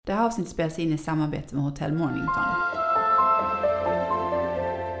Det här avsnittet spelas in i samarbete med Hotel Mornington.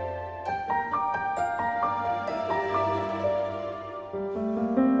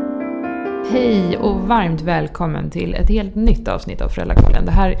 Hej och varmt välkommen till ett helt nytt avsnitt av Föräldrakollen.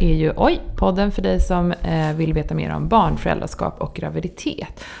 Det här är ju podden för dig som vill veta mer om barn, föräldraskap och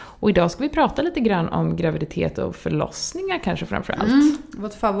graviditet. Och idag ska vi prata lite grann om graviditet och förlossningar kanske framförallt.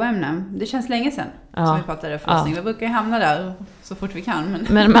 Vårt favoritämne. Det känns länge sedan som vi pratade förlossning. Vi brukar ju hamna där så fort vi kan.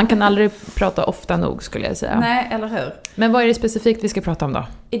 Men man kan aldrig prata ofta nog skulle jag säga. Nej, eller hur? Men vad är det specifikt vi ska prata om då?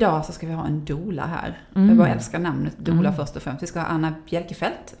 Idag så ska vi ha en doula här. Jag bara älskar namnet doula först och främst. Vi ska ha Anna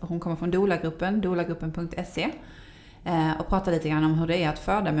Bjelkefelt. Hon kommer från doulagruppen, doulagruppen.se. Och prata lite grann om hur det är att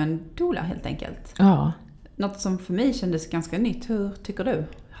föda med en doula helt enkelt. Ja. Något som för mig kändes ganska nytt. Hur tycker du?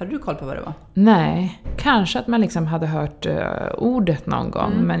 Hade du koll på vad det var? Nej, kanske att man liksom hade hört ordet någon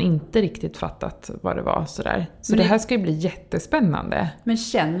gång men inte riktigt fattat vad det var sådär. Så det här ska ju bli jättespännande. Men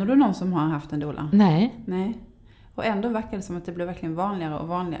känner du någon som har haft en doula? Nej. Och ändå verkar det som att det blir verkligen vanligare och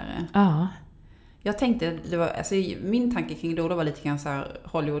vanligare. Ja. Jag tänkte, min tanke kring doula var lite grann så här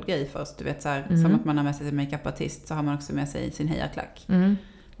Hollywood-grej först. Du vet så här, som att man har med sig sin makeup-artist så har man också med sig sin hejarklack.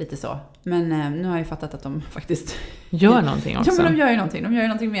 Lite så. Men nu har jag fattat att de faktiskt gör någonting också. Ja, men de gör ju någonting. De gör ju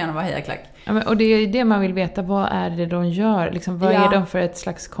någonting mer än att vara hejarklack. Ja, men, och det är det man vill veta. Vad är det de gör? Liksom, vad är de för ett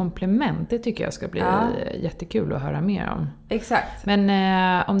slags komplement? Det tycker jag ska bli jättekul att höra mer om. Exakt. Men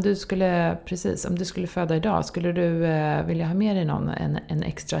om du skulle föda idag, skulle du vilja ha med dig en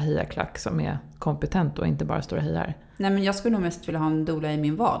extra hejarklack som är kompetent och inte bara står och hejar? Nej, men jag skulle nog mest vilja ha en doula i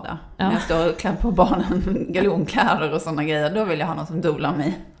min vardag. Ja. När jag står och klär på barnen galonkläder och sådana grejer, då vill jag ha någon som doular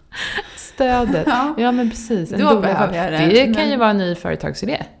mig. Stödet. Ja, men precis. En det kan ju vara en ny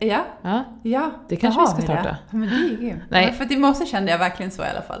företagsidé. Ja. Det kanske vi ska starta. Men det är ju. Nej. För i morse kände jag verkligen så i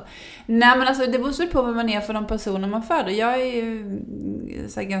alla fall. Nej, men alltså det beror på vad man är för de personer man föder. Jag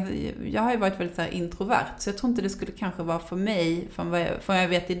har ju varit väldigt så här introvert, så jag tror inte det skulle kanske vara för mig från vad jag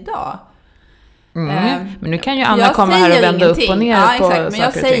vet idag. Men nu kan ju Anna komma här och vända upp och ner på saker. Men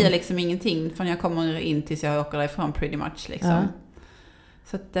jag säger liksom ingenting förrän jag kommer in tills jag åker därifrån pretty much liksom. Ja.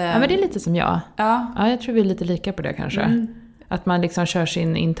 Så att, men det är lite som jag. Ja, jag tror vi är lite lika på det kanske. Att man liksom kör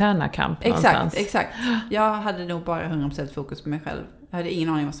sin interna kamp någonstans. Exakt. Jag hade nog bara 100% fokus på mig själv. Jag hade ingen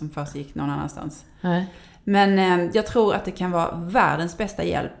aning vad som först gick någon annanstans. Nej. Men jag tror att det kan vara världens bästa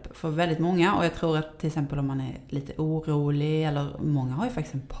hjälp för väldigt många. Och jag tror att till exempel om man är lite orolig, eller många har ju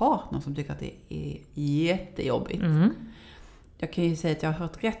faktiskt en partner som tycker att det är jättejobbigt. Jag kan ju säga att jag har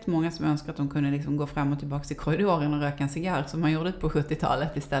hört rätt många som önskar att de kunde liksom gå fram och tillbaka i korridoren och röka en cigarr som man gjorde på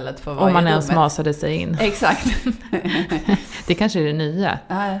 70-talet istället för om man ens masade sig in. Exakt. Det kanske är det nya.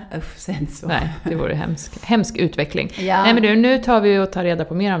 Sen så. Nej, det vore hemsk utveckling. Ja. Nej, men nu tar vi och tar reda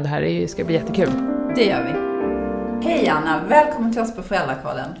på mer om det här. Det ska bli jättekul. Det gör vi. Hej Anna, välkommen till oss på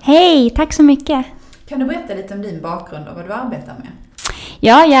Föräldrakollen. Hej, tack så mycket. Kan du berätta lite om din bakgrund och vad du arbetar med?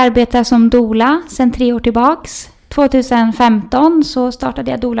 Ja, jag arbetar som doula sedan 3 år tillbaks. 2015 så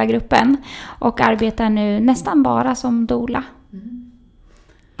startade jag doulagruppen och arbetar nu nästan bara som doula.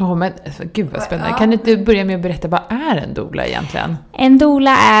 Men gud vad spännande. Kan du inte börja med att berätta, vad är en doula egentligen? En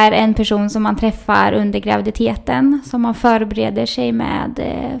doula är en person som man träffar under graviditeten, som man förbereder sig med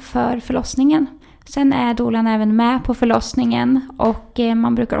för förlossningen. Sen är doulan även med på förlossningen och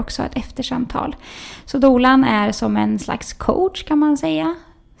man brukar också ha ett eftersamtal. Så doulan är som en slags coach kan man säga,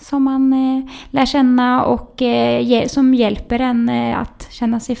 som man lär känna och som hjälper en att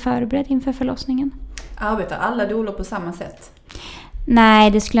känna sig förberedd inför förlossningen. Arbetar alla doulor på samma sätt?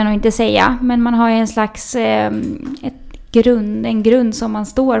 Nej, det skulle jag nog inte säga. Men man har ju en slags en grund som man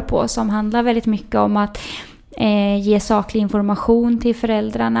står på, som handlar väldigt mycket om att ge saklig information till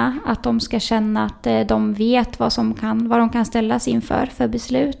föräldrarna. Att de ska känna att de vet vad de kan ställas inför för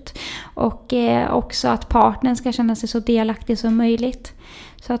beslut. Och också att partnern ska känna sig så delaktig som möjligt.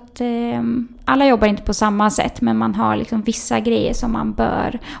 Så att alla jobbar inte på samma sätt, men man har liksom vissa grejer som man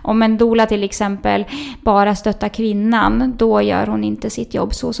bör. Om en doula till exempel bara stöttar kvinnan, då gör hon inte sitt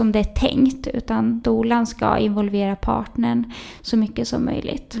jobb så som det är tänkt. Utan doulan ska involvera partnern så mycket som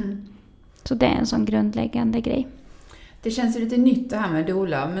möjligt. Så det är en sån grundläggande grej. Det känns ju lite nytt det här med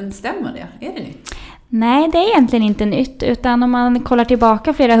doula, men stämmer det? Är det nytt? Nej, det är egentligen inte nytt, utan om man kollar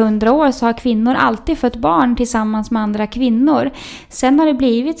tillbaka flera 100 år så har kvinnor alltid fött barn tillsammans med andra kvinnor. Sen har det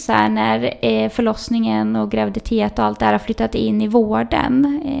blivit så här när förlossningen och graviditet och allt det här har flyttat in i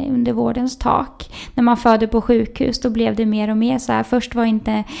vården, under vårdens tak. När man födde på sjukhus då blev det mer och mer så här. Först var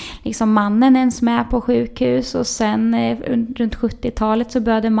inte liksom mannen ens med på sjukhus och sen runt 70-talet så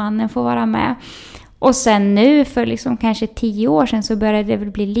började mannen få vara med. Och sen nu för liksom kanske 10 år sedan så började det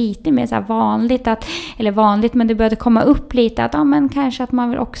väl bli lite mer så här vanligt, men det började komma upp lite att men kanske att man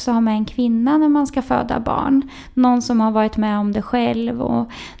vill också ha med en kvinna när man ska föda barn. Någon som har varit med om det själv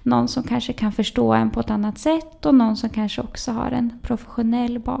och någon som kanske kan förstå en på ett annat sätt och någon som kanske också har en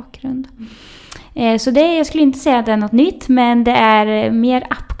professionell bakgrund. Så jag skulle inte säga att det är något nytt, men det är mer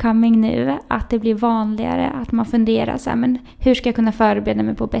upcoming nu att det blir vanligare att man funderar så här, men hur ska jag kunna förbereda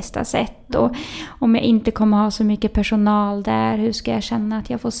mig på bästa sätt, och om jag inte kommer ha så mycket personal där, hur ska jag känna att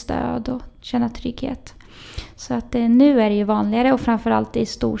jag får stöd och känna trygghet. Så att nu är det ju vanligare, och framförallt i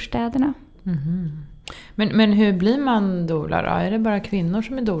storstäderna. Men hur blir man doula då? Är det bara kvinnor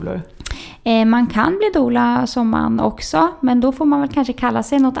som är doulor? Man kan bli doula som man också, men då får man väl kanske kalla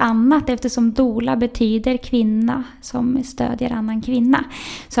sig något annat, eftersom doula betyder kvinna som stödjer annan kvinna.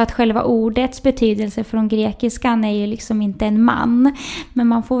 Så att själva ordets betydelse från grekiskan är ju liksom inte en man, men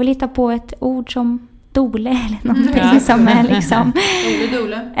man får väl hitta på ett ord som dole eller någonting som är liksom...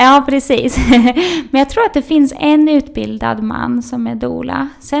 Dole. Ja, precis. Men jag tror att det finns en utbildad man som är doula.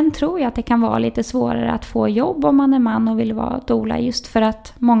 Sen tror jag att det kan vara lite svårare att få jobb om man är man och vill vara doula, just för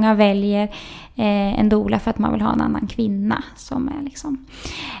att många väljer en doula för att man vill ha en annan kvinna som är liksom...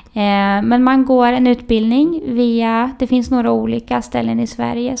 Men man går en utbildning det finns några olika ställen i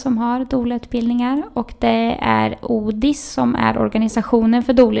Sverige som har doula-utbildningar, och det är ODIS som är organisationen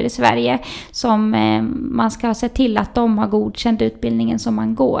för doulor i Sverige, som man ska se till att de har godkänt utbildningen som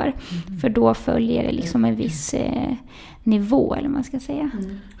man går, för då följer det liksom en viss nivå, eller man ska säga.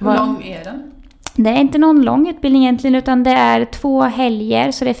 Hur lång är den? Det är inte någon lång utbildning egentligen, utan det är 2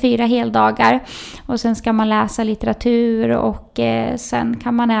 helger, så det är 4 heldagar. Och sen ska man läsa litteratur, och sen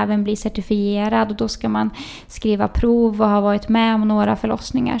kan man även bli certifierad, och då ska man skriva prov och ha varit med om några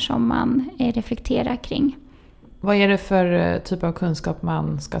förlossningar som man reflekterar kring. Vad är det för typ av kunskap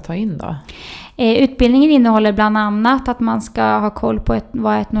man ska ta in då? Utbildningen innehåller bland annat att man ska ha koll på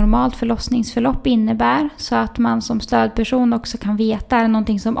vad ett normalt förlossningsförlopp innebär, så att man som stödperson också kan veta är det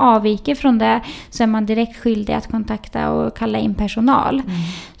någonting som avviker från det, så är man direkt skyldig att kontakta och kalla in personal.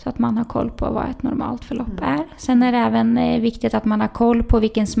 Så att man har koll på vad ett normalt förlopp är. Sen är det även viktigt att man har koll på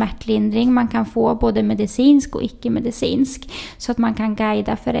vilken smärtlindring man kan få, både medicinsk och icke-medicinsk, så att man kan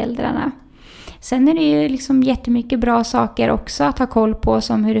guida föräldrarna. Sen är det ju liksom jättemycket bra saker också att ha koll på,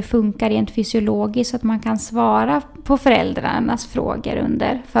 som hur det funkar rent fysiologiskt, så att man kan svara på föräldrarnas frågor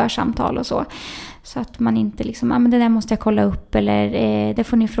under församtal och så. Så att man inte liksom, men det där måste jag kolla upp, eller det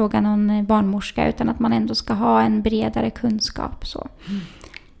får ni fråga någon barnmorska, utan att man ändå ska ha en bredare kunskap. Så.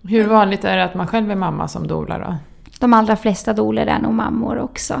 Hur vanligt är det att man själv är mamma som doula då? De allra flesta doulor är nog mammor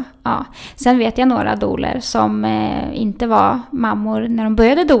också. Ja. Sen vet jag några doulor som inte var mammor när de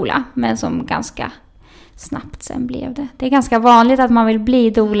började doula, men som ganska snabbt sen blev det. Det är ganska vanligt att man vill bli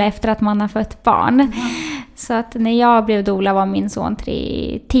doula efter att man har fött barn. Så att när jag blev doula var min son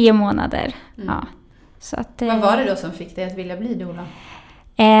 10 månader. Ja. Så att, vad var det då som fick dig att vilja bli doula?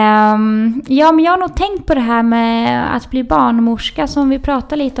 Ja, men jag har nog tänkt på det här med att bli barnmorska som vi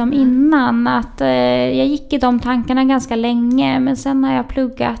pratade lite om innan. Att jag gick i de tankarna ganska länge, men sen har jag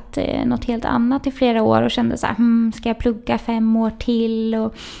pluggat något helt annat i flera år och kände så här, ska jag plugga 5 år till,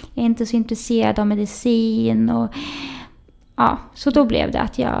 och jag är inte så intresserad av medicin, och ja, så då blev det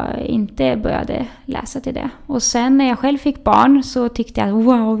att jag inte började läsa till det. Och sen när jag själv fick barn så tyckte jag att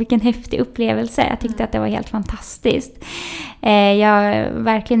wow, vilken häftig upplevelse. Jag tyckte att det var helt fantastiskt. Jag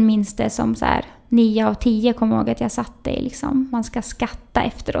verkligen minns det som så här 9 av 10 kommer ihåg att jag satt i liksom, man ska skatta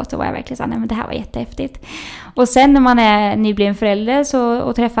efteråt, så var jag verkligen så här, nej men det här var jättehäftigt. Och sen när man är nybliven förälder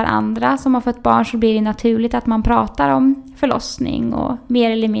och träffar andra som har fått barn, så blir det naturligt att man pratar om förlossning och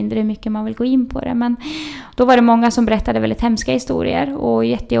mer eller mindre hur mycket man vill gå in på det. Men då var det många som berättade väldigt hemska historier och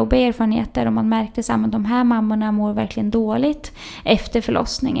jättejobbiga erfarenheter, och man märkte så här, men de här mammorna mår verkligen dåligt efter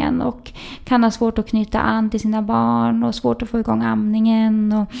förlossningen och kan ha svårt att knyta an till sina barn och svårt att få igång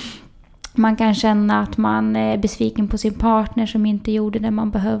amningen, och man kan känna att man är besviken på sin partner som inte gjorde det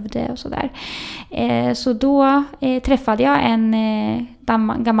man behövde och sådär. Så då träffade jag en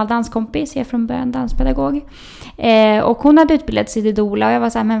gammal danskompis, jag är från början danspedagog. Och hon hade utbildat sig till doula, och jag var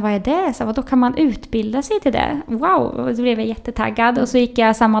så här, men vad är det? Så då kan man utbilda sig till det? Wow, och så blev jag jättetaggad. Och så gick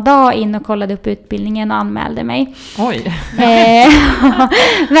jag samma dag in och kollade upp utbildningen och anmälde mig. Oj!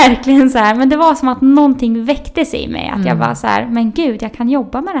 Verkligen så här, men det var som att någonting väcktes i mig. Att jag var så här, men gud, jag kan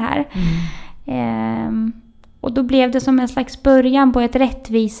jobba med det här. Och då blev det som en slags början på ett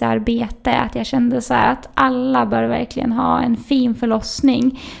rättvisearbete. Att jag kände så här att alla bör verkligen ha en fin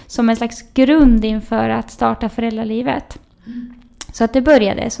förlossning som en slags grund inför att starta föräldralivet. Så att det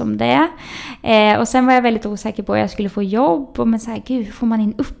började som det. Och sen var jag väldigt osäker på att jag skulle få jobb. Och men så här, gud, får man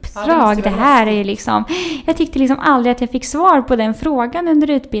in uppdrag? Ja, det här är ju liksom... Jag tyckte liksom aldrig att jag fick svar på den frågan under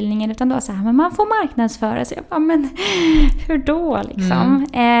utbildningen. Utan då så här, men man får marknadsföra sig. Jag bara, men hur då liksom?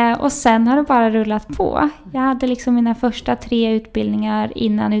 Och sen har det bara rullat på. Jag hade liksom mina första 3 utbildningar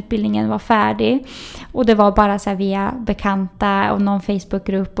innan utbildningen var färdig. Och det var bara så här via bekanta och någon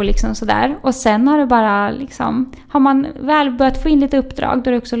Facebookgrupp och liksom sådär. Och sen har det bara liksom... Har man väl börjat få in lite uppdrag, då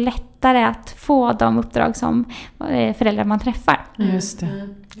är det också lättare att få de uppdrag som föräldrar man träffar. Just det.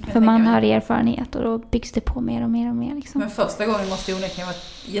 För man har erfarenhet och då byggs det på mer och mer och mer. Liksom. Men första gången måste ju onekligen vara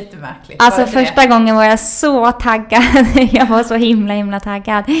jättemärkligt. Alltså första gången var jag så taggad. Jag var så himla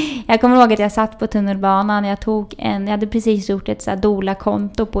taggad. Jag kommer ihåg att jag satt på tunnelbanan. Jag hade precis gjort ett så här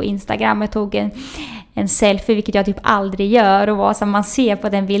doula-konto på Instagram. Jag tog en selfie, vilket jag typ aldrig gör. Och var så man ser på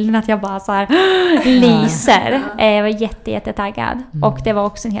den bilden att jag bara så här lyser. Jag var jättetaggad. Och det var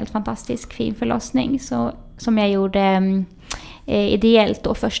också en helt fantastisk fin förlossning. Som jag gjorde... ideellt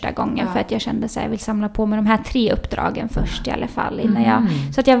då första gången för att jag kände så här, jag vill samla på mig de här 3 uppdragen först i alla fall innan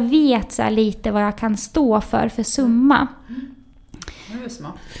så att jag vet så här lite vad jag kan stå för summa. Det är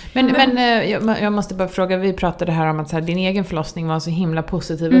smart. Men jag måste bara fråga, vi pratade här om att så här, din egen förlossning var en så himla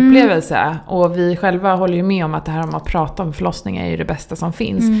positiv upplevelse och vi själva håller ju med om att det här om att prata om förlossningar är ju det bästa som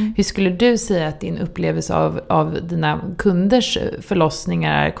finns. Hur skulle du säga att din upplevelse av dina kunders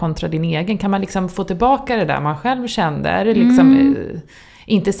förlossningar kontra din egen, kan man liksom få tillbaka det där man själv kände? Är det liksom...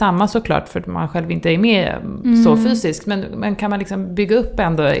 Inte samma såklart för att man själv inte är med så fysiskt. Men kan man liksom bygga upp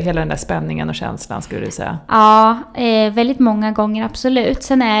ändå hela den där spänningen och känslan, skulle du säga? Ja, väldigt många gånger absolut.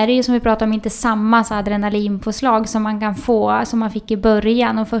 Sen är det ju som vi pratade om inte samma så adrenalinpåslag som man kan få, som man fick i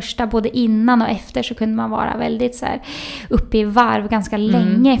början. Och första, både innan och efter, så kunde man vara väldigt så här uppe i varv ganska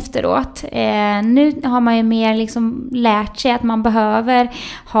länge efteråt. Nu har man ju mer liksom lärt sig att man behöver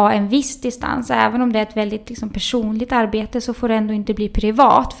ha en viss distans. Även om det är ett väldigt liksom personligt arbete så får det ändå inte bli privat.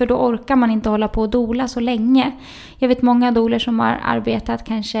 För då orkar man inte hålla på och doula så länge. Jag vet många doulor som har arbetat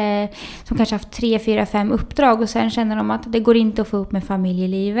som kanske haft 3, 4, 5 uppdrag. Och sen känner de att det går inte att få upp med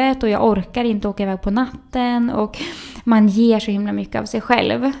familjelivet. Och jag orkar inte åka iväg på natten. Och man ger så himla mycket av sig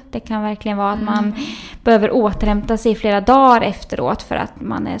själv. Det kan verkligen vara att man behöver återhämta sig flera dagar efteråt. För att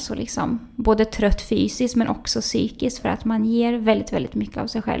man är så liksom både trött fysiskt men också psykiskt. För att man ger väldigt, väldigt mycket av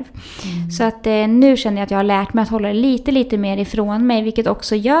sig själv. Så att nu känner jag att jag har lärt mig att hålla lite mer ifrån mig. Vilket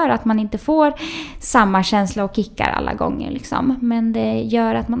också gör att man inte får samma känsla och kickar alla gånger. Liksom. Men det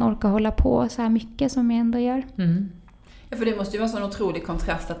gör att man orkar hålla på så här mycket som jag ändå gör. Ja, för det måste ju vara en sån otrolig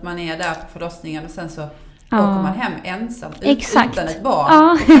kontrast att man är där på förlossningen och sen så åker man hem ensam utan ett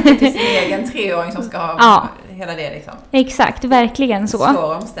barn. Och till sin egen 3-åring som ska ha hela det liksom. Exakt, verkligen så.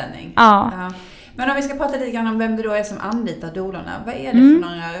 Svår omställning. Ja. Men om vi ska prata lite grann om vem det då är som anlitar doulorna. Vad är det för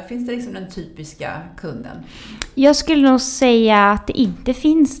några? Finns det liksom den typiska kunden? Jag skulle nog säga att det inte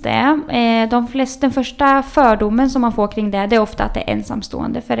finns det. Den första fördomen som man får kring det är ofta att det är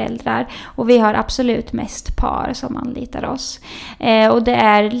ensamstående föräldrar. Och vi har absolut mest par som anlitar oss. Och det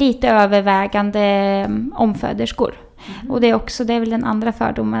är lite övervägande omföderskor. Och det är väl den andra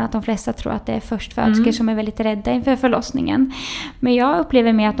fördomen, att de flesta tror att det är förstföderskor som är väldigt rädda inför förlossningen. Men jag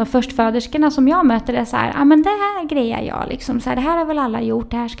upplever med att de förstföderskorna som jag möter är så här, men det här grejer jag liksom, så här, det här har väl alla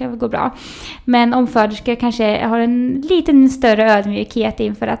gjort, det här ska väl gå bra. Men omföderskor kanske har en liten större ödmjukhet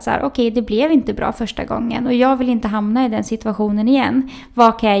inför att så här, okej, det blev inte bra första gången och jag vill inte hamna i den situationen igen.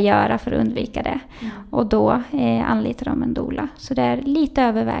 Vad kan jag göra för att undvika det? Och då anlitar de en doula. Så det är lite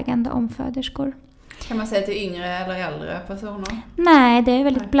övervägande omföderskor. Kan man säga till yngre eller äldre personer? Nej, det är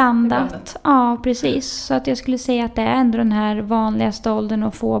väldigt blandat. Ja, precis. Så att jag skulle säga att det är ändå den här vanligaste åldern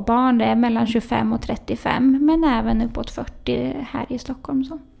att få barn. Det är mellan 25 och 35. Men även uppåt 40 här i Stockholm.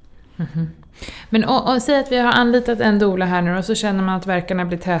 Så. Men och säg att vi har anlitat en doula här nu och så känner man att verkarna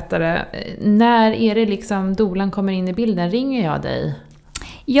blir tätare. När är det liksom doulan kommer in i bilden? Ringer jag dig?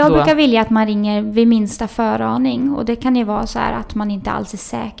 Jag brukar vilja att man ringer vid minsta föraning. Och det kan ju vara så här att man inte alls är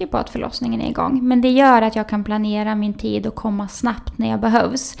säker på att förlossningen är igång. Men det gör att jag kan planera min tid och komma snabbt när jag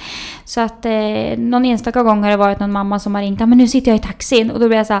behövs. Så att någon enstaka gång har det varit någon mamma som har ringt. Men nu sitter jag i taxin. Och då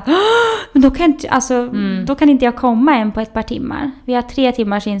blir jag så här, men då kan inte jag komma än på ett par timmar. Vi har 3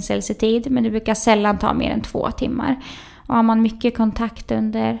 timmars inställelsetid. Men det brukar sällan ta mer än 2 timmar. Och har man mycket kontakt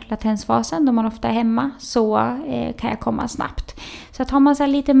under latensfasen, då man ofta är hemma, så kan jag komma snabbt. Så Så att har man så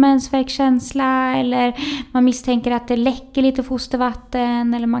här lite mensvärkskänsla eller man misstänker att det läcker lite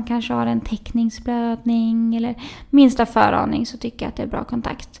fostervatten eller man kanske har en täckningsblödning eller minsta föraning, så tycker jag att det är bra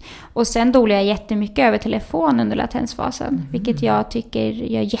kontakt. Och sen dolar jag jättemycket över telefon under latensfasen, vilket jag tycker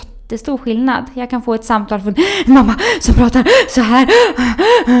gör jättestor skillnad. Jag kan få ett samtal från en mamma som pratar så här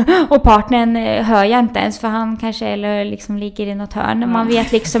och partnern hör jag inte ens, för han kanske eller liksom ligger i något hörn. Man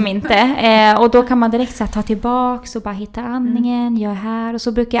vet liksom inte. Och då kan man direkt så här, ta tillbaka och bara hitta andningen. Jag är här. Och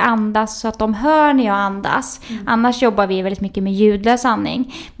så brukar jag andas så att de hör när jag andas. Annars jobbar vi väldigt mycket med ljudlös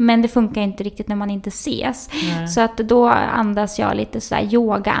andning. Men det funkar inte riktigt när man inte ses. Så att då andas jag lite så här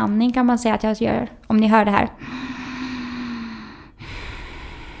yoga-andning kan man säga att jag gör. Om ni hör det här.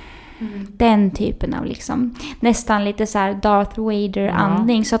 Den typen av liksom, nästan lite så här Darth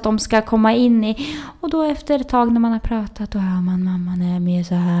Vader-andning, så att de ska komma in i, och då efter ett tag när man har pratat, då hör man mamman är mer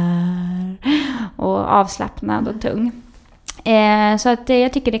så här och avslappnad och tung. Så att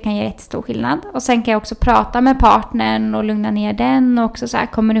jag tycker det kan ge jättestor skillnad. Och sen kan jag också prata med partnern och lugna ner den och också så här,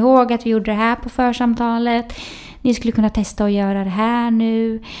 kommer ni ihåg att vi gjorde det här på församtalet? Ni skulle kunna testa att göra det här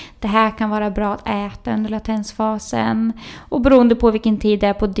nu. Det här kan vara bra att äta under latensfasen. Och beroende på vilken tid det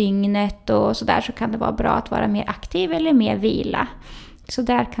är på dygnet och sådär, så kan det vara bra att vara mer aktiv eller mer vila. Så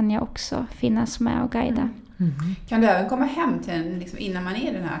där kan jag också finnas med och guida. Kan du även komma hem till en, liksom, innan man är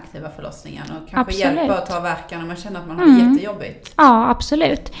i den här aktiva förlossningen och kanske hjälpa att ta verkan om man känner att man har det jättejobbigt? Ja,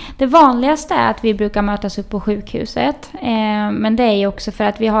 absolut. Det vanligaste är att vi brukar mötas upp på sjukhuset. Men det är ju också för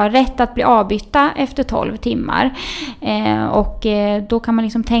att vi har rätt att bli avbytta efter 12 timmar. Och då kan man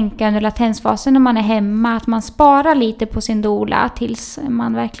liksom tänka under latensfasen när man är hemma att man sparar lite på sin doula tills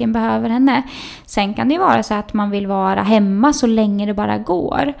man verkligen behöver henne. Sen kan det vara så att man vill vara hemma så länge det bara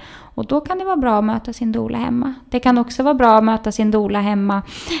går. Och då kan det vara bra att möta sin doula hemma. Det kan också vara bra att möta sin doula hemma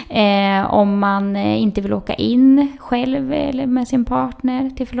om man inte vill åka in själv eller med sin partner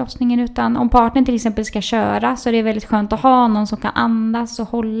till förlossningen. Utan om partnern till exempel ska köra, så är det väldigt skönt att ha någon som kan andas och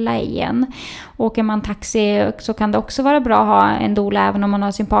hålla igen. Åker man taxi så kan det också vara bra att ha en doula även om man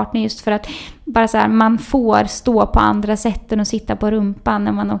har sin partner, just för att bara så här, man får stå på andra sätten och sitta på rumpan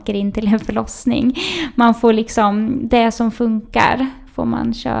när man åker in till en förlossning. Man får liksom det som funkar får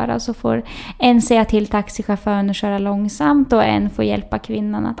man köra, så får en säga till taxichauffören att köra långsamt och en får hjälpa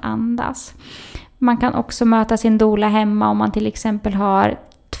kvinnan att andas. Man kan också möta sin doula hemma om man till exempel har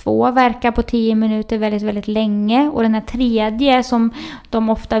 2 verkar på 10 minuter väldigt, väldigt länge, och den här tredje som de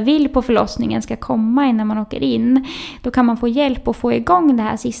ofta vill på förlossningen ska komma innan man åker in. Då kan man få hjälp att få igång det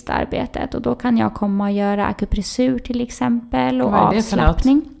här sista arbetet, och då kan jag komma och göra akupressur till exempel och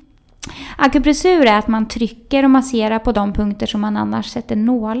avslappning. Akupressur är att man trycker och masserar på de punkter som man annars sätter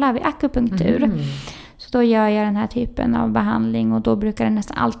nålar vid akupunktur. Så då gör jag den här typen av behandling, och då brukar det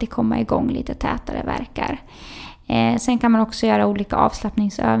nästan alltid komma igång lite tätare verkar. Sen kan man också göra olika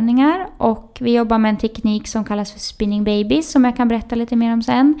avslappningsövningar, och vi jobbar med en teknik som kallas för spinning babies, som jag kan berätta lite mer om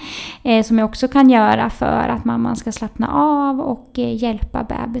sen. Som jag också kan göra för att mamman ska slappna av och hjälpa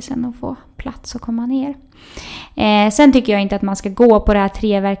bebisen att få plats och komma ner. Sen tycker jag inte att man ska gå på det här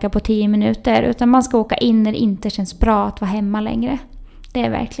 3 verkar på 10 minuter, utan man ska åka in när det inte känns bra att vara hemma längre. Det är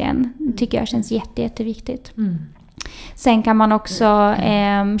verkligen, tycker jag, känns jätteviktigt. Sen kan man också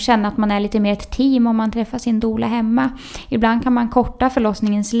känna att man är lite mer ett team om man träffar sin doula hemma. Ibland kan man korta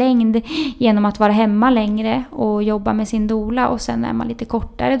förlossningens längd genom att vara hemma längre och jobba med sin doula, och sen är man lite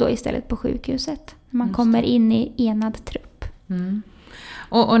kortare då istället på sjukhuset. Man kommer in i enad trupp.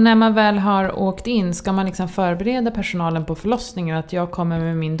 Och när man väl har åkt in, ska man liksom förbereda personalen på förlossningen att jag kommer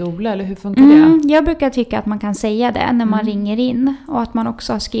med min doula, eller hur funkar det? Jag brukar tycka att man kan säga det när man ringer in, och att man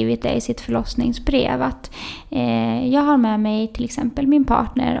också har skrivit det i sitt förlossningsbrev att jag har med mig till exempel min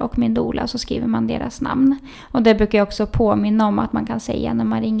partner och min doula, så skriver man deras namn. Och det brukar jag också påminna om att man kan säga när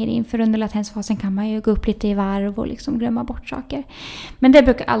man ringer in, för under latensfasen kan man ju gå upp lite i varv och liksom glömma bort saker. Men det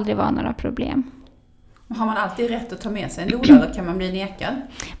brukar aldrig vara några problem. Har man alltid rätt att ta med sig en doula, eller kan man bli nekad?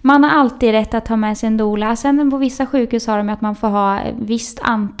 Man har alltid rätt att ta med sig en doula. Sen på vissa sjukhus har de att man får ha ett visst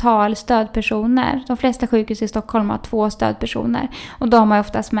antal stödpersoner. De flesta sjukhus i Stockholm har 2 stödpersoner. Och de har man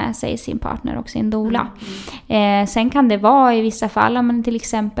oftast med sig sin partner och sin doula. Sen kan det vara i vissa fall, men till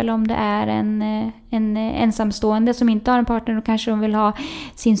exempel om det är en ensamstående som inte har en partner, då kanske de vill ha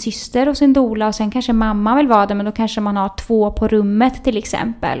sin syster och sin doula, och sen kanske mamma vill vara det, men då kanske man har 2 på rummet till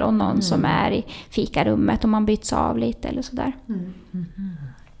exempel, och någon som är i fikarummet, och man byts av lite eller sådär.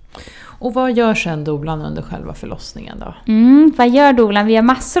 Och vad gör sen doulan under själva förlossningen då? Vad gör doulan? Vi gör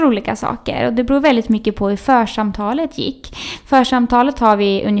massor olika saker, och det beror väldigt mycket på hur församtalet gick. Församtalet har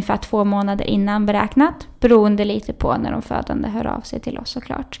vi ungefär 2 månader innan beräknat. beroende lite på när de födande hör av sig till oss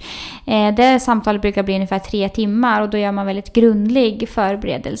såklart. Det samtalet brukar bli ungefär 3 timmar och då gör man väldigt grundlig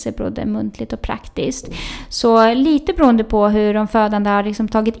förberedelse både muntligt och praktiskt. Så lite beroende på hur de födande har liksom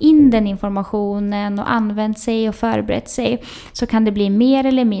tagit in den informationen och använt sig och förberett sig så kan det bli mer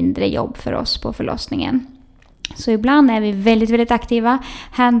eller mindre jobb för oss på förlossningen. Så ibland är vi väldigt, väldigt aktiva.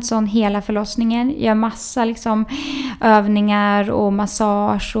 Hands-on hela förlossningen. Gör massa liksom övningar och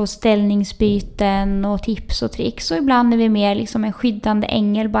massage och ställningsbyten och tips och tricks. Och ibland är vi mer liksom en skyddande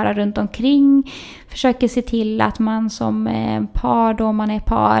ängel bara runt omkring. Försöker se till att man som par, då man är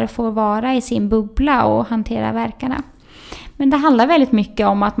par, får vara i sin bubbla och hantera verkarna. Men det handlar väldigt mycket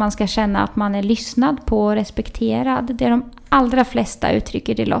om att man ska känna att man är lyssnad på och respekterad. Det är de allra flesta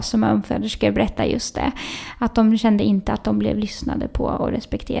uttrycker till oss som ömföderskor berättar just det. Att de kände inte att de blev lyssnade på och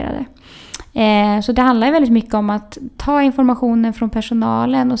respekterade. Så det handlar väldigt mycket om att ta informationen från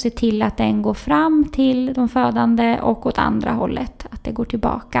personalen och se till att den går fram till de födande och åt andra hållet. Att det går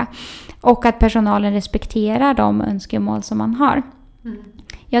tillbaka. Och att personalen respekterar de önskemål som man har. Mm.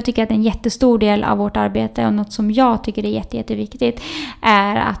 Jag tycker att en jättestor del av vårt arbete och något som jag tycker är jätteviktigt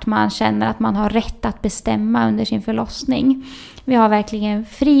är att man känner att man har rätt att bestämma under sin förlossning. Vi har verkligen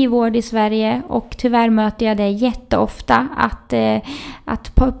fri vård i Sverige och tyvärr möter jag det jätteofta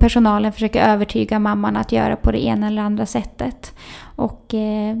att personalen försöker övertyga mamman att göra på det ena eller andra sättet. Och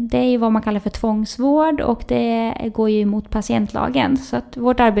det är ju vad man kallar för tvångsvård och det går ju emot patientlagen. Så att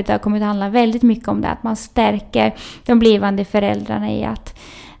vårt arbete kommer att handla väldigt mycket om det. Att man stärker de blivande föräldrarna i att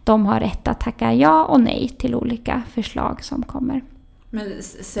de har rätt att tacka ja och nej till olika förslag som kommer. Men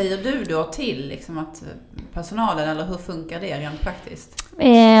säger du då till liksom att personalen, eller hur funkar det rent praktiskt?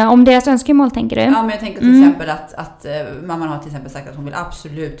 Om deras önskemål tänker du? Ja, men jag tänker till exempel att mamman har till exempel sagt att hon vill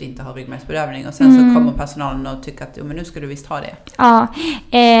absolut inte ha ryggmärgsbedövning och sen så kommer personalen och tycker att men nu ska du visst ha det. Ja,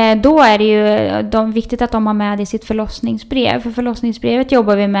 då är det ju viktigt att de har med det i sitt förlossningsbrev. För förlossningsbrevet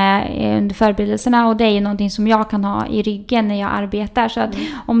jobbar vi med under förberedelserna och det är ju någonting som jag kan ha i ryggen när jag arbetar. Så att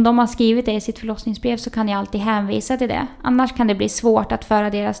om de har skrivit det i sitt förlossningsbrev så kan jag alltid hänvisa till det. Annars kan det bli svårt att föra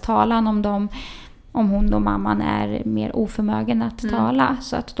deras talan om hon och mamman är mer oförmögen att tala.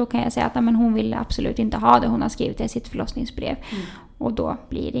 Så att då kan jag säga att men hon vill absolut inte ha det. Hon har skrivit det i sitt förlossningsbrev. Och då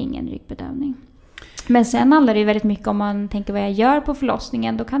blir det ingen ryggbedövning. Men sen handlar det ju väldigt mycket om man tänker vad jag gör på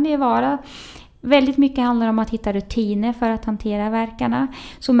förlossningen. Då kan det ju vara väldigt mycket handlar om att hitta rutiner för att hantera verkarna.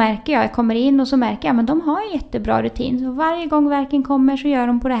 Så märker jag kommer in och så märker jag men de har en jättebra rutin. Så varje gång verken kommer så gör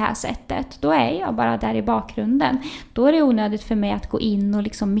de på det här sättet. Då är jag bara där i bakgrunden. Då är det onödigt för mig att gå in och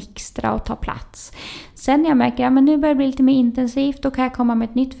liksom mixtra och ta plats. Sen när jag märker att nu börjar det bli lite mer intensivt, då kan jag komma med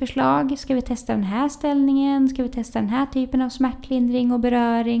ett nytt förslag. Ska vi testa den här ställningen? Ska vi testa den här typen av smärtlindring och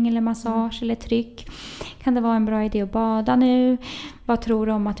beröring eller massage eller tryck? Kan det vara en bra idé att bada nu? Vad tror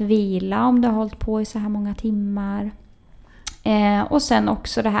du om att vila om du har hållit på i så här många timmar? Och sen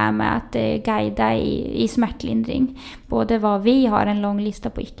också det här med att guida i smärtlindring. Både vad vi har en lång lista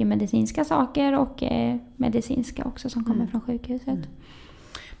på icke-medicinska saker och medicinska också som kommer från sjukhuset.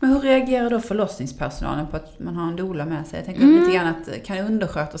 Men hur reagerar då förlossningspersonalen på att man har en doula med sig? Jag tänker lite grann att kan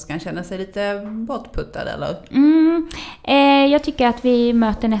undersköterskan känna sig lite bortputtad eller? Jag tycker att vi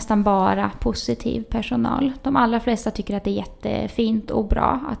möter nästan bara positiv personal. De allra flesta tycker att det är jättefint och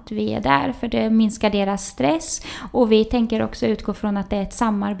bra att vi är där för det minskar deras stress. Och vi tänker också utgå från att det är ett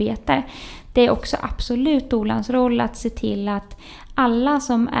samarbete. Det är också absolut doulans roll att se till att alla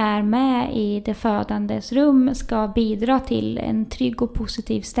som är med i det födandes rum ska bidra till en trygg och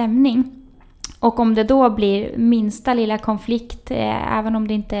positiv stämning. Och om det då blir minsta lilla konflikt, även om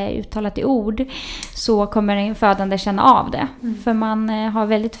det inte är uttalat i ord, så kommer den födande känna av det. För man har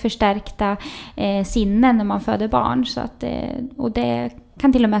väldigt förstärkta sinnen när man föder barn. Så att, och det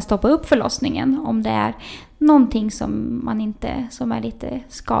kan till och med stoppa upp förlossningen om det är någonting som är lite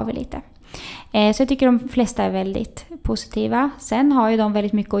skaver lite. Så jag tycker de flesta är väldigt positiva. Sen har ju de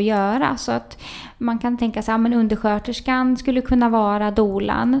väldigt mycket att göra. Så att man kan tänka sig att undersköterskan skulle kunna vara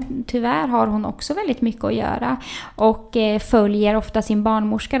doulan. Tyvärr har hon också väldigt mycket att göra. Och följer ofta sin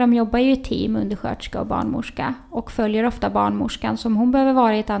barnmorska. De jobbar ju i team, undersköterska och barnmorska. Och följer ofta barnmorskan. Så om hon behöver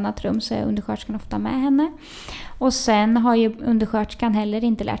vara i ett annat rum så är undersköterskan ofta med henne. Och sen har ju undersköterskan heller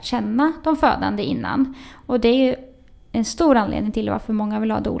inte lärt känna de födande innan. Och det är ju en stor anledning till varför många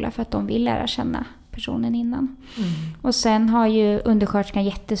vill ha doula, för att de vill lära känna personen innan. Och sen har ju undersköterskan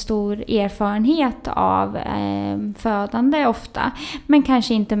jättestor erfarenhet av födande ofta, men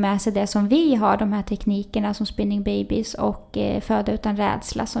kanske inte med sig det som vi har, de här teknikerna som spinning babies och föda utan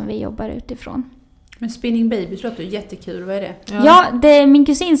rädsla som vi jobbar utifrån. Men spinning babies låter ju jättekul, vad är det? Ja, min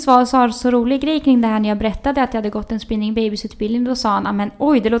kusin sa så rolig grej kring det här när jag berättade att jag hade gått en spinning babies-utbildning. Då sa han, men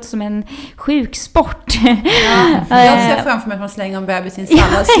oj, det låter som en sjuk sport. Ja, jag ser framför mig att man slänger en bebis i en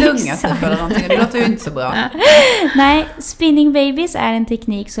salladslunga typ, eller någonting. Det låter ju inte så bra. Nej, spinning babies är en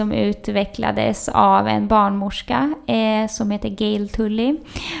teknik som utvecklades av en barnmorska som heter Gail Tully.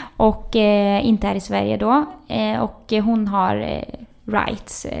 Och inte här i Sverige då. Och hon har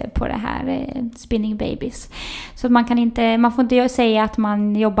rights på det här spinning babies. Så man får inte säga att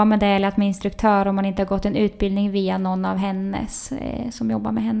man jobbar med det eller att man är instruktör om man inte har gått en utbildning via någon av hennes som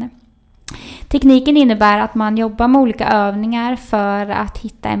jobbar med henne. Tekniken innebär att man jobbar med olika övningar för att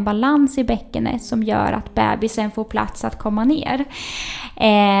hitta en balans i bäckenet som gör att bebisen får plats att komma ner.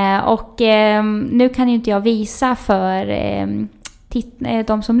 Nu kan ju inte jag visa för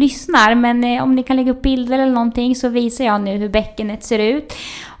de som lyssnar, men om ni kan lägga upp bilder eller någonting så visar jag nu hur bäckenet ser ut.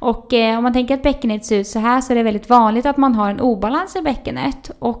 Och om man tänker att bäckenet ser ut så här, så är det väldigt vanligt att man har en obalans i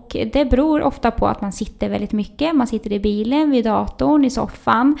bäckenet. Och det beror ofta på att man sitter väldigt mycket. Man sitter i bilen, vid datorn, i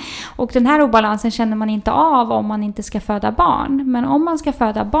soffan. Och den här obalansen känner man inte av om man inte ska föda barn. Men om man ska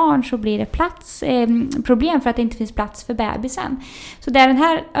föda barn så blir det problem för att det inte finns plats för bebisen. Så det den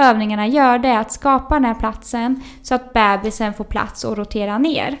här övningarna gör, det är att skapa den här platsen så att bebisen får plats och rotera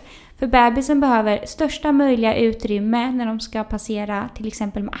ner. För bebisen behöver största möjliga utrymme när de ska passera till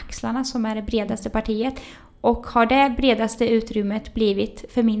exempel med axlarna som är det bredaste partiet. Och har det bredaste utrymmet blivit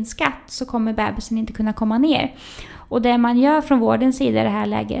förminskat så kommer bebisen inte kunna komma ner. Och det man gör från vårdens sida i det här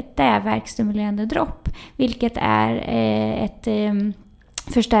läget, det är verkstimulerande dropp. Vilket är ett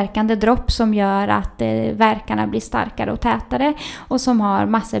förstärkande dropp som gör att verkarna blir starkare och tätare och som har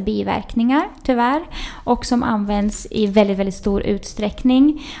massa biverkningar tyvärr och som används i väldigt, väldigt stor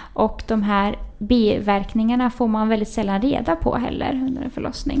utsträckning. Och de här biverkningarna får man väldigt sällan reda på heller under en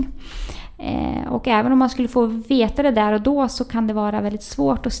förlossning. Och även om man skulle få veta det där och då så kan det vara väldigt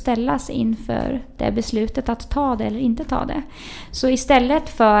svårt att ställas inför det beslutet att ta det eller inte ta det. Så istället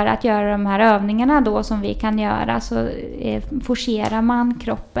för att göra de här övningarna då som vi kan göra så forcerar man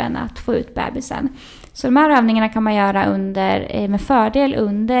kroppen att få ut bebisen. Så de här övningarna kan man göra med fördel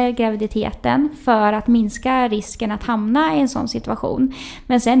under graviditeten för att minska risken att hamna i en sån situation.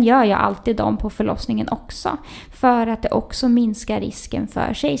 Men sen gör jag alltid dem på förlossningen också. För att det också minskar risken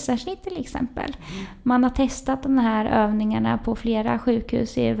för kejsarsnitt till exempel. Man har testat de här övningarna på flera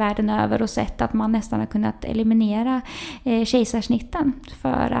sjukhus i världen över och sett att man nästan har kunnat eliminera kejsarsnitten.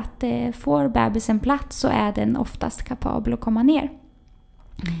 För att får bebisen plats så är den oftast kapabel att komma ner.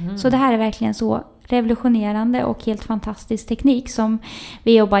 Så det här är verkligen så revolutionerande och helt fantastisk teknik som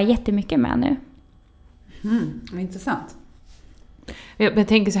vi jobbar jättemycket med nu. Intressant. Jag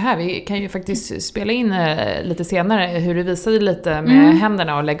tänker så här, vi kan ju faktiskt spela in lite senare hur du visade lite med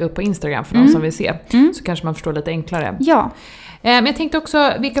händerna och lägga upp på Instagram för de som vill se. Så kanske man förstår lite enklare. Ja. Men jag tänkte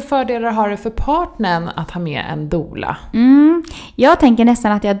också, vilka fördelar har det för partnern att ha med en doula? Jag tänker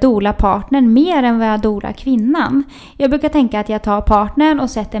nästan att jag dolar partnern mer än vad jag dolar kvinnan. Jag brukar tänka att jag tar partnern och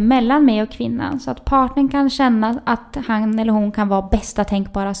sätter mellan mig och kvinnan. Så att partnern kan känna att han eller hon kan vara bästa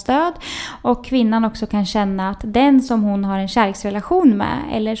tänkbara stöd. Och kvinnan också kan känna att den som hon har en kärleksrelation med,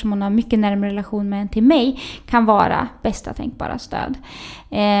 eller som hon har mycket närmare relation med än till mig, kan vara bästa tänkbara stöd.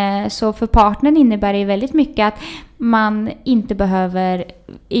 Så för partnern innebär det väldigt mycket att man inte behöver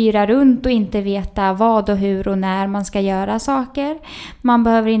yra runt och inte veta vad och hur och när man ska göra saker. Man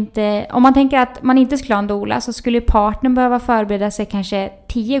behöver inte, om man tänker att man inte skulle ha en doula så skulle partnern behöva förbereda sig kanske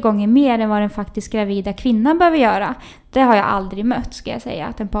 10 gånger mer än vad den faktiskt gravida kvinnan behöver göra. Det har jag aldrig mött, ska jag säga,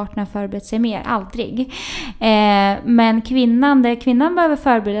 att en partner förberett sig mer. Aldrig. Men det kvinnan behöver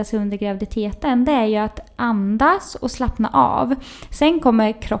förbereda sig under graviditeten, det är ju att andas och slappna av. Sen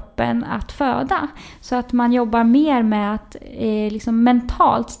kommer kroppen att föda. Så att man jobbar mer med att liksom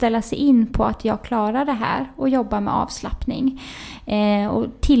mentalt ställa sig in på att jag klarar det här och jobba med avslappning. Och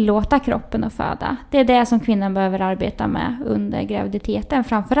tillåta kroppen att föda. Det är det som kvinnan behöver arbeta med under graviditeten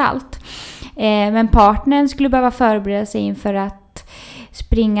framför allt. Men partnern skulle behöva förbereda sig inför att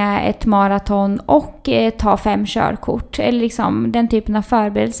springa ett maraton och ta 5 körkort. Eller liksom den typen av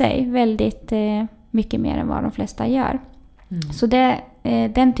förberedelse. Väldigt mycket mer än vad de flesta gör. Så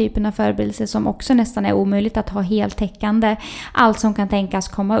den typen av förberedelse som också nästan är omöjligt att ha heltäckande. Allt som kan tänkas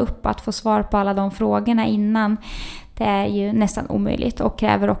komma upp. Att få svar på alla de frågorna innan. Det är ju nästan omöjligt och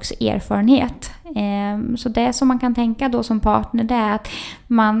kräver också erfarenhet. Så det som man kan tänka då som partner, det är att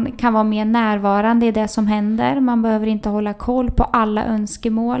man kan vara mer närvarande i det som händer. Man behöver inte hålla koll på alla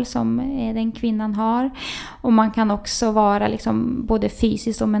önskemål som den kvinnan har. Och man kan också vara liksom både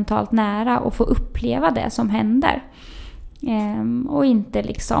fysiskt och mentalt nära och få uppleva det som händer. Och inte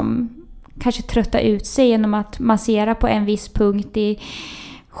liksom kanske trötta ut sig genom att massera på en viss punkt i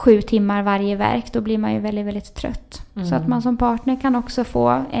 7 timmar varje verk. Då blir man ju väldigt, väldigt trött. Så att man som partner kan också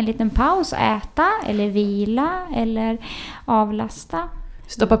få en liten paus, äta eller vila eller avlasta.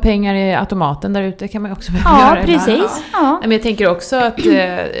 Stoppa pengar i automaten där ute kan man också göra. Ja, precis. Ja. Men jag tänker också att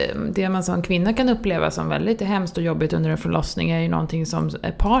det man som kvinna kan uppleva som väldigt hemskt och jobbigt under en förlossning är ju någonting som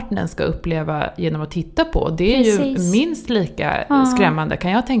partnern ska uppleva genom att titta på. Det är ju minst lika skrämmande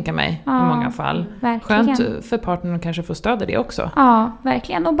kan jag tänka mig i många fall. Verkligen. Skönt för partnern att kanske få stöd i det också. Ja,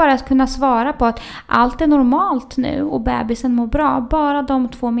 verkligen. Och bara kunna svara på att allt är normalt nu och bebisen mår bra. Bara de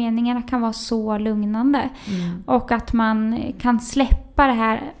 2 meningarna kan vara så lugnande. Och att man kan släppa det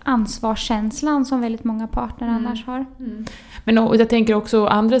här ansvarskänslan som väldigt många partner annars har. Men jag tänker också å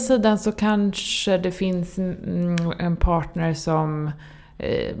andra sidan så kanske det finns en partner som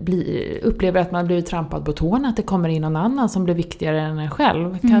upplever att man blir trampad på tårna, att det kommer in någon annan som blir viktigare än en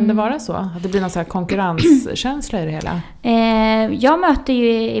själv. Kan det vara så? Att det blir någon så här konkurrenskänsla i det hela? Jag möter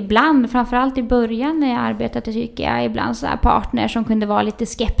ju ibland, framförallt i början när jag arbetade, tycker jag, ibland så här partner som kunde vara lite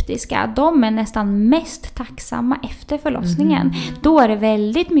skeptiska. De är nästan mest tacksamma efter förlossningen. Då är det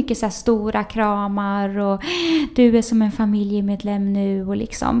väldigt mycket så här stora kramar och du är som en familjemedlem nu och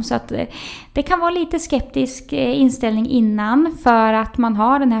liksom. Så att det kan vara lite skeptisk inställning innan för att man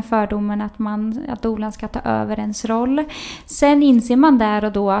har den här fördomen att dolan ska ta över ens roll. Sen inser man där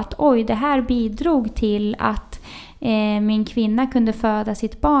och då att det här bidrog till att min kvinna kunde föda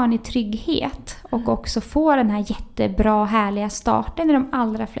sitt barn i trygghet och också få den här jättebra, härliga starten i de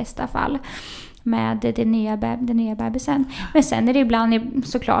allra flesta fall med den nya bebisen. Men sen är det ibland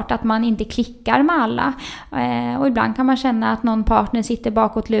såklart att man inte klickar med alla. Och ibland kan man känna att någon partner sitter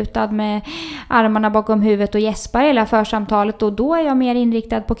bakåtlutad med armarna bakom huvudet och gäspar hela församtalet. Och då är jag mer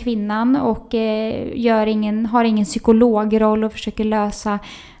inriktad på kvinnan och har ingen psykologroll och försöker lösa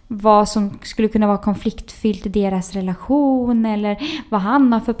vad som skulle kunna vara konfliktfyllt i deras relation eller vad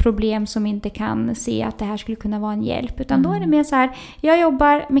han har för problem som inte kan se att det här skulle kunna vara en hjälp. Utan då är det mer så här, jag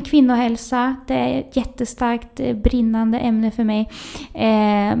jobbar med kvinnohälsa, det är ett jättestarkt brinnande ämne för mig,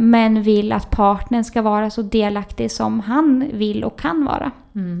 men vill att partnern ska vara så delaktig som han vill och kan vara.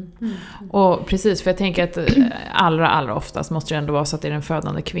 Och precis, för jag tänker att allra oftast måste det ändå vara så att det är den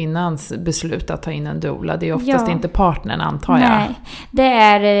födande kvinnans beslut att ta in en doula. Det är oftast inte partnern, antar jag. Nej, det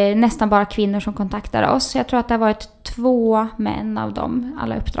är nästan bara kvinnor som kontaktar oss. Jag tror att det har varit 2 män av dem,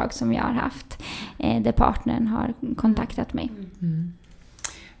 alla uppdrag som jag har haft, där partnern har kontaktat mig.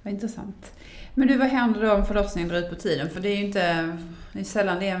 Vad intressant. Men vad händer då om förlossningen drar ut på tiden? För det är ju inte... Det är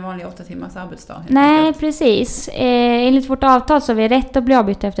sällan det är en vanlig 8 timmars arbetsdag. Nej, precis. Enligt vårt avtal så har vi rätt att bli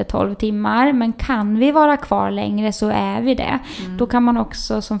avbytta efter 12 timmar. Men kan vi vara kvar längre så är vi det. Då kan man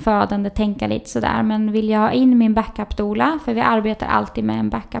också som födande tänka lite sådär. Men vill jag ha in min backup-doula, för vi arbetar alltid med en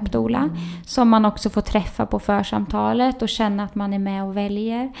backup-doula, som man också får träffa på församtalet och känna att man är med och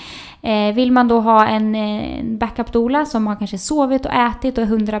väljer. Vill man då ha en backup-doula som har kanske sovit och ätit och är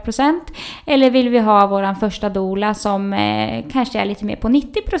 100%? Eller vill vi ha våran första doula som kanske är lite mer på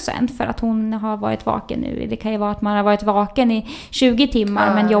 90% för att hon har varit vaken nu. Det kan ju vara att man har varit vaken i 20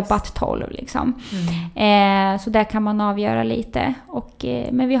 timmar men jobbat 12 liksom. Så där kan man avgöra lite.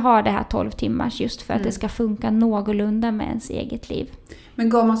 Men vi har det här 12 timmars just för att det ska funka någorlunda med ens eget liv. Men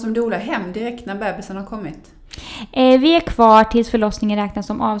går man som doula hem direkt när bebisen har kommit? Vi är kvar tills förlossningen räknas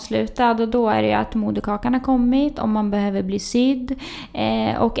som avslutad och då är det ju att moderkakan har kommit om man behöver bli sydd,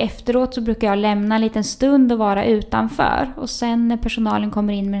 och efteråt så brukar jag lämna en liten stund och vara utanför, och sen när personalen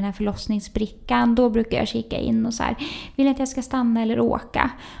kommer in med den här förlossningsbrickan då brukar jag kika in och så här, vill jag att jag ska stanna eller åka?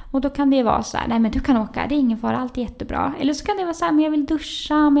 Och då kan det vara så här, nej men du kan åka, det är ingen fara, allt är jättebra. Eller så kan det vara så här, men jag vill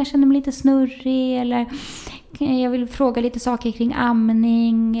duscha, men jag känner mig lite snurrig, eller jag vill fråga lite saker kring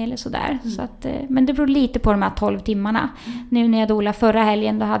amning eller sådär. Så att, men det beror lite på de här 12 timmarna. Nu när jag doula förra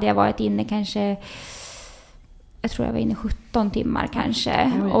helgen, då hade jag varit inne kanske, jag tror jag var inne 17 timmar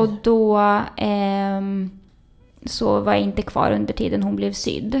kanske. Och då så var jag inte kvar under tiden hon blev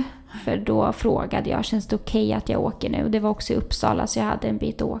sydd. För då frågade jag, känns det okej att jag åker nu? Och det var också i Uppsala så jag hade en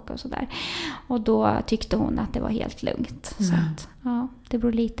bit att åka och sådär. Och då tyckte hon att det var helt lugnt. Så att, ja, det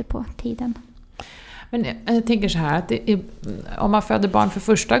beror lite på tiden. Men jag tänker så här, att om man föder barn för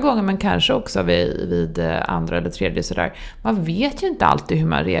första gången, men kanske också vid andra eller tredje sådär, man vet ju inte alltid hur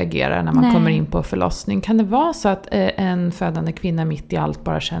man reagerar när man kommer in på förlossning. Kan det vara så att en födande kvinna mitt i allt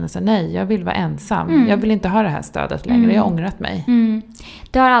bara känner sig, nej, jag vill vara ensam. Jag vill inte ha det här stödet längre, jag har ångrat mig.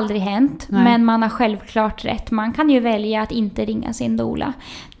 Det har aldrig hänt, men man har självklart rätt. Man kan ju välja att inte ringa sin doula.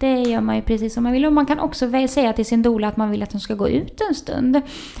 Det gör man ju precis som man vill. Och man kan också säga till sin doula att man vill att hon ska gå ut en stund.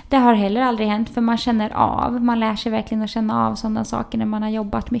 Det har heller aldrig hänt, för man känner känner av. Man lär sig verkligen att känna av sådana saker när man har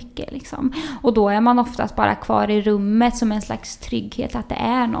jobbat mycket. Liksom. Och då är man oftast bara kvar i rummet som en slags trygghet att det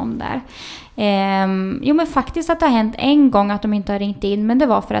är någon där. Men faktiskt att det har hänt en gång att de inte har ringt in, men det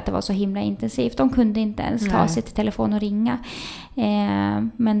var för att det var så himla intensivt. De kunde inte ens ta sig till telefon och ringa.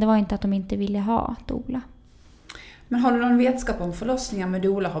 Men det var inte att de inte ville ha doula. Men har du någon vetskap om förlossningar med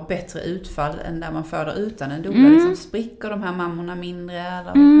doula har bättre utfall än där man föder utan en doula? Liksom spricker de här mammorna mindre?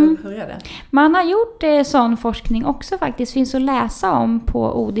 Eller hur är det? Man har gjort sån forskning också faktiskt. Finns att läsa om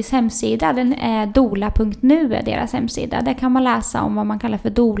på ODIs hemsida. Den är doula.nu är deras hemsida. Där kan man läsa om vad man kallar för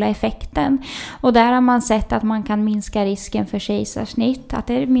doula-effekten. Och där har man sett att man kan minska risken för kejsarsnitt. Att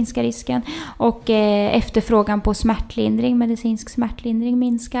det minskar risken. Och efterfrågan på smärtlindring, medicinsk smärtlindring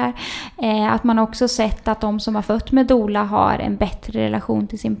minskar. Att man också sett att de som har fött med doula har en bättre relation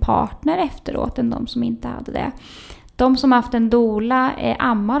till sin partner efteråt än de som inte hade det. De som har haft en doula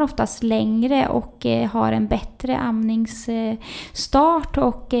ammar oftast längre och har en bättre amningsstart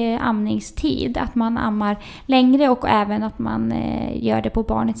och amningstid. Att man ammar längre och även att man gör det på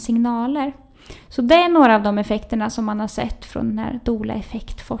barnets signaler. Så det är några av de effekterna som man har sett från den här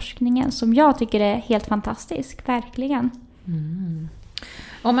doula-effektforskningen som jag tycker är helt fantastisk, verkligen. Mm.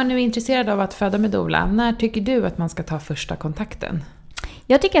 Om man nu är intresserad av att föda med doula, när tycker du att man ska ta första kontakten?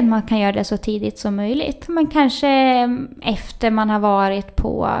 Jag tycker att man kan göra det så tidigt som möjligt. Men kanske efter man har varit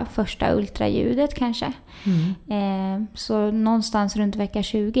på första ultraljudet kanske. Så någonstans runt vecka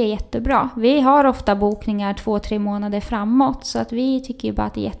 20 är jättebra. Vi har ofta bokningar 2-3 månader framåt. Så att vi tycker ju bara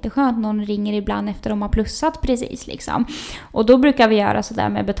att det är jätteskönt. Någon ringer ibland efter de har plussat precis. Liksom. Och då brukar vi göra så där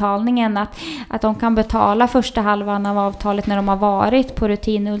med betalningen. Att de kan betala första halvan av avtalet när de har varit på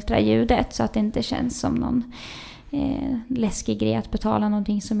rutinultraljudet. Så att det inte känns som någon läskig grej att betala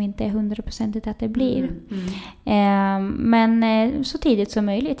någonting som inte är 100% att det blir. Men så tidigt som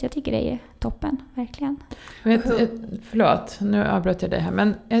möjligt. Jag tycker det är toppen, verkligen. Förlåt, nu avbröt jag dig här.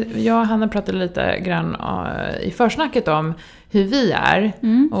 Men jag och Hanna pratade lite grann i försnacket om hur vi är.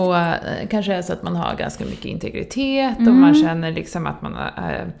 Och kanske är så att man har ganska mycket integritet och man känner liksom att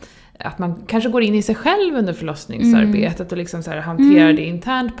man kanske går in i sig själv under förlossningsarbetet och liksom så här hanterar det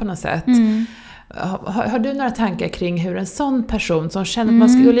internt på något sätt. Har du några tankar kring hur en sån person som känner att man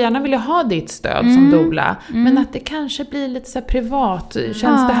skulle gärna vilja ha ditt stöd som doula, men att det kanske blir lite så här privat,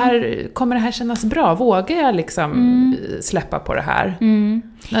 känns det här, kommer det här kännas bra? Vågar jag liksom släppa på det här?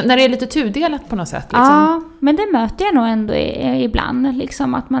 När det är lite tudelat på något sätt. Liksom. Ja, men det möter jag nog ändå ibland.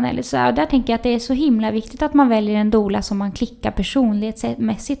 Liksom, att man är lite så här, och där tänker jag att det är så himla viktigt att man väljer en doula som man klickar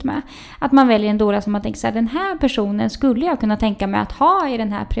personlighetsmässigt med. Att man väljer en doula som man tänker så här, den här personen skulle jag kunna tänka mig att ha i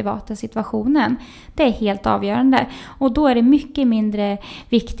den här privata situationen. Det är helt avgörande. Och då är det mycket mindre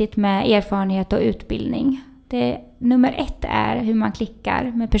viktigt med erfarenhet och utbildning. Nummer 1 är hur man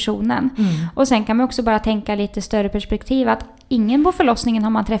klickar med personen. Och sen kan man också bara tänka lite större perspektiv att ingen på förlossningen har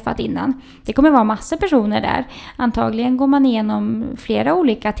man träffat innan. Det kommer vara massor personer där. Antagligen går man igenom flera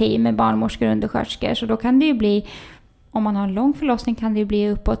olika team med barnmorskor och undersköterskor. Så då kan det ju bli, om man har en lång förlossning kan det ju bli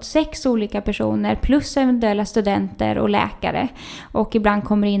uppåt 6 olika personer plus eventuella studenter och läkare. Och ibland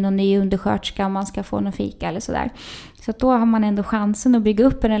kommer in någon ny undersköterska om man ska få någon fika eller sådär. Så då har man ändå chansen att bygga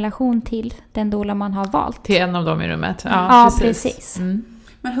upp en relation till den doula man har valt. Till en av dem i rummet. Ja, precis.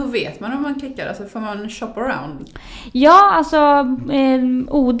 Men hur vet man om man klickar? Alltså får man shop around? Ja, alltså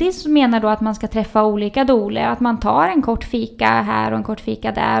Odis menar då att man ska träffa olika doulor. Att man tar en kort fika här och en kort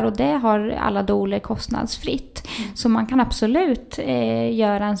fika där. Och det har alla doulor kostnadsfritt. Så man kan absolut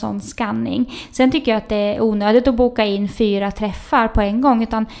göra en sån scanning. Sen tycker jag att det är onödigt att boka in 4 träffar på en gång.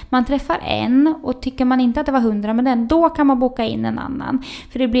 Utan man träffar en och tycker man inte att det var 100 med den, då kan man boka in en annan.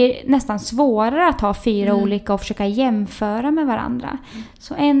 För det blir nästan svårare att ha 4 olika och försöka jämföra med varandra.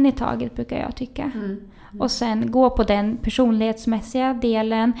 Så en i taget brukar jag tycka. Och sen gå på den personlighetsmässiga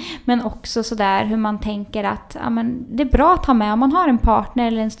delen. Men också sådär hur man tänker att men det är bra att ha med om man har en partner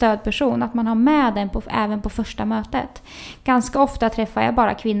eller en stödperson. Att man har med den även på första mötet. Ganska ofta träffar jag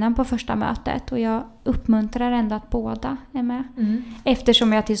bara kvinnan på första mötet. Och jag uppmuntrar ändå att båda är med.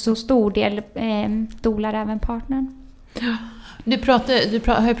 Eftersom jag till så stor del dolar även partnern. Du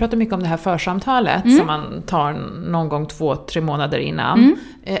har ju pratat mycket om det här församtalet som man tar någon gång 2-3 månader innan.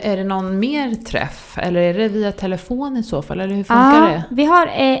 Är det någon mer träff? Eller är det via telefon i så fall? Eller hur funkar det? Vi har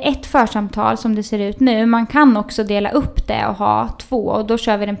ett församtal som det ser ut nu. Man kan också dela upp det och ha 2. Och då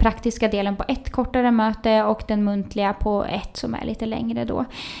kör vi den praktiska delen på ett kortare möte och den muntliga på ett som är lite längre då.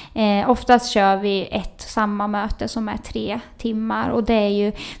 Oftast kör vi samma möte som är 3 timmar. Och det är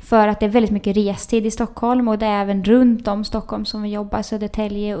ju för att det är väldigt mycket restid i Stockholm. Och det är även runt om Stockholm som vi jobbar i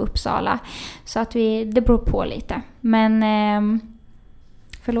Södertälje och Uppsala. Så att det beror på lite. Men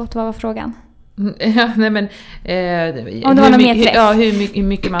förlåt, vad var frågan? Ja, nej men... Om det var någon mer träff. Ja, hur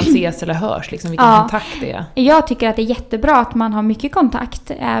mycket man ses eller hörs, liksom, vilken kontakt det är. Jag tycker att det är jättebra att man har mycket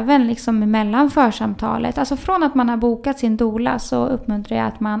kontakt, även liksom mellan församtalet. Alltså från att man har bokat sin doula så uppmuntrar jag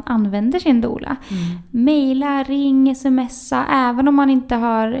att man använder sin doula. Maila, ring, smsa, även om man inte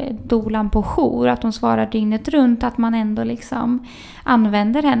har doulan på jour, att de svarar dygnet runt, att man ändå liksom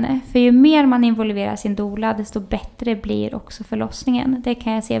använder henne. För ju mer man involverar sin doula, desto bättre blir också förlossningen. Det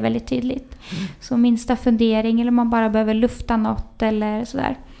kan jag se väldigt tydligt. Så minsta fundering, eller man bara behöver lufta något eller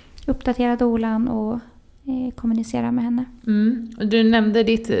sådär. Uppdatera doulan och kommunicera med henne. Du nämnde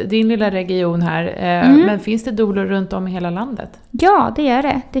din lilla region här. Men finns det doulor runt om i hela landet? Ja, det gör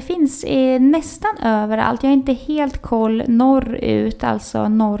det. Det finns nästan överallt. Jag har inte helt koll norrut, alltså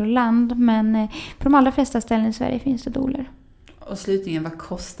Norrland. Men på de allra flesta ställen i Sverige finns det doulor. Och slutligen, vad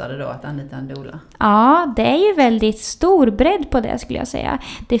kostar det då att anlita en doula? Ja, det är ju väldigt stor bredd på det skulle jag säga.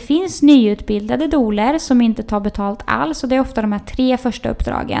 Det finns nyutbildade doulor som inte tar betalt alls, och det är ofta de här 3 första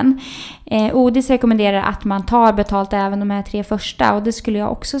uppdragen. Odis rekommenderar att man tar betalt även de här 3 första, och det skulle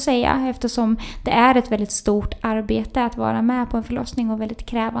jag också säga, eftersom det är ett väldigt stort arbete att vara med på en förlossning och väldigt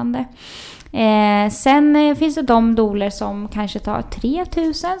krävande. Sen finns det de doulor som kanske tar 3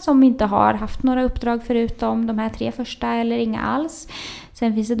 000 som inte har haft några uppdrag förutom de här 3 första eller inga alls.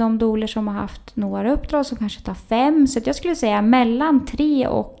 Sen finns det de doulor som har haft några uppdrag som kanske tar 5. Så jag skulle säga mellan 3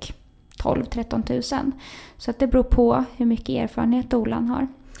 och 12-13 000. Så att det beror på hur mycket erfarenhet doulan har.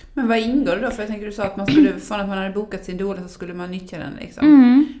 Men vad ingår det då? För jag tänker du sa att man skulle, från att man hade bokat sin doula så skulle man nyttja den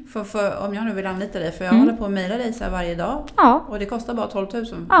liksom. För om jag nu vill anlita dig, för jag håller på att mejla dig så här varje dag. Ja. Och det kostar bara 12 000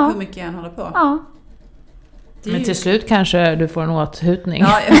 hur mycket jag än håller på. Ja. Men till slut kanske du får en åthutning.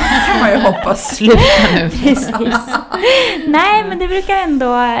 Ja, det kan man ju hoppas. Sluta nu. Precis. Nej, men det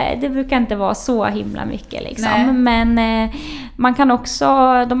brukar inte vara så himla mycket liksom. Nej. Men man kan också,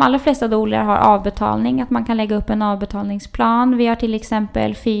 de allra flesta doulor har avbetalning, att man kan lägga upp en avbetalningsplan. Vi har till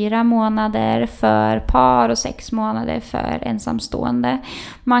exempel 4 månader för par och 6 månader för ensamstående.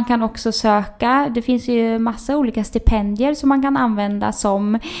 Man kan också söka, det finns ju massa olika stipendier som man kan använda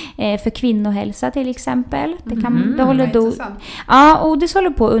som för kvinnohälsa till exempel. Det håller Odis håller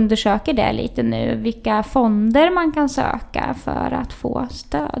på att undersöka det lite nu, vilka fonder man kan söka för att få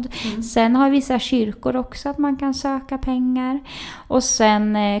stöd. Sen har vissa kyrkor också att man kan söka pengar. Och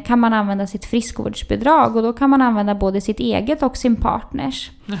sen kan man använda sitt friskvårdsbidrag, och då kan man använda både sitt eget och sin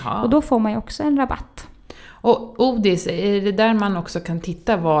partners. Jaha. Och då får man ju också en rabatt. Och Odis, är det där man också kan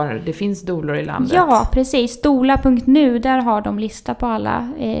titta var det finns doulor i landet? Ja, precis. Doula.nu, där har de lista på alla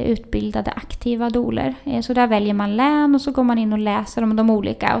utbildade aktiva doulor. Så där väljer man län och så går man in och läser om de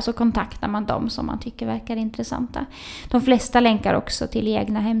olika, och så kontaktar man dem som man tycker verkar intressanta. De flesta länkar också till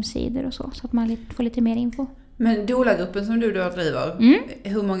egna hemsidor och så att man får lite mer info. Men doula-gruppen som du då driver,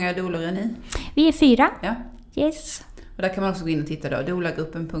 hur många doulor är ni? Vi är 4. Ja. Yes. Och där kan man också gå in och titta då,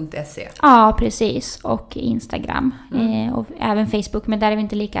 doulagruppen.se. Ja, precis. Och Instagram. Och även Facebook, men där är vi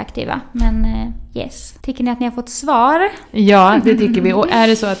inte lika aktiva. Men yes. Tycker ni att ni har fått svar? Ja, det tycker vi. Och är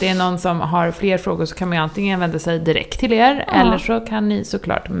det så att det är någon som har fler frågor så kan man antingen vända sig direkt till er, eller så kan ni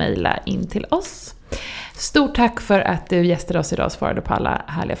såklart mejla in till oss. Stort tack för att du gästade oss idag och svarade på alla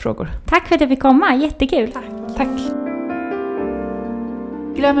härliga frågor. Tack för att jag fick komma, jättekul. Tack.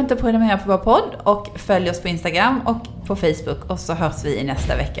 Glöm inte att prenumerera på vår podd och följ oss på Instagram och på Facebook, och så hörs vi i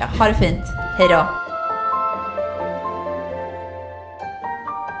nästa vecka. Ha det fint, hej då!